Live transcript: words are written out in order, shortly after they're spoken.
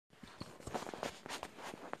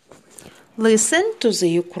Listen to the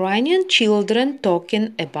Ukrainian children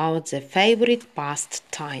talking about their favorite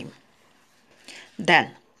pastime. Then,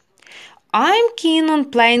 I'm keen on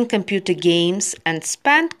playing computer games and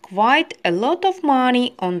spend quite a lot of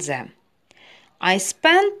money on them. I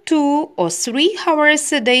spend 2 or 3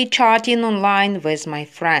 hours a day chatting online with my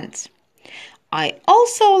friends. I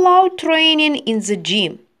also love training in the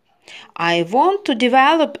gym. I want to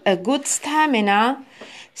develop a good stamina,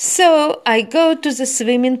 so I go to the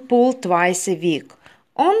swimming pool twice a week,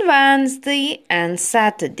 on Wednesday and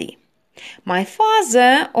Saturday. My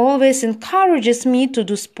father always encourages me to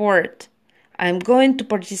do sport. I'm going to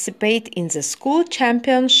participate in the school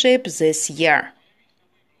championship this year.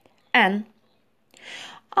 And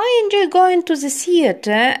I enjoy going to the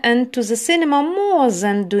theater and to the cinema more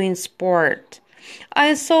than doing sport. I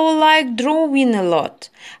also like drawing a lot.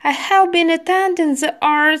 I have been attending the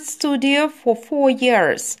art studio for 4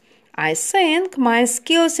 years. I think my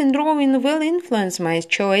skills in drawing will influence my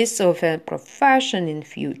choice of a profession in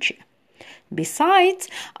future. Besides,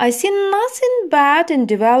 I see nothing bad in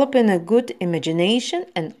developing a good imagination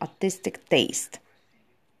and artistic taste.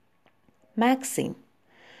 Maxim: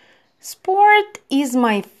 sport is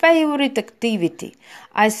my favorite activity.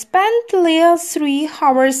 I spend at least 3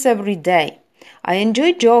 hours every day. I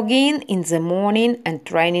enjoy jogging in the morning and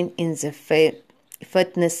training in the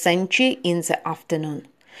fitness center in the afternoon.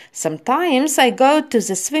 Sometimes I go to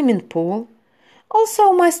the swimming pool. Also,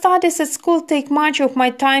 my studies at school take much of my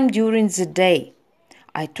time during the day.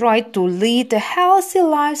 I try to lead a healthy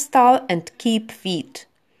lifestyle and keep fit.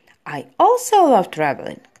 I also love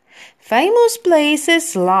traveling. Famous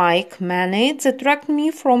places like Manitz attract me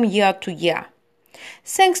from year to year.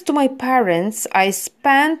 Thanks to my parents, I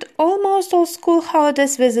spent almost all school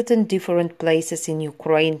holidays visiting different places in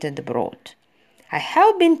Ukraine and abroad. I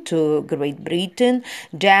have been to Great Britain,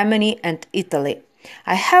 Germany, and Italy.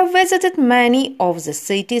 I have visited many of the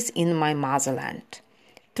cities in my motherland.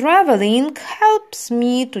 Traveling helps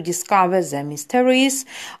me to discover the mysteries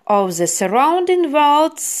of the surrounding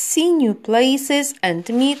world, see new places, and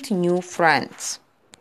meet new friends.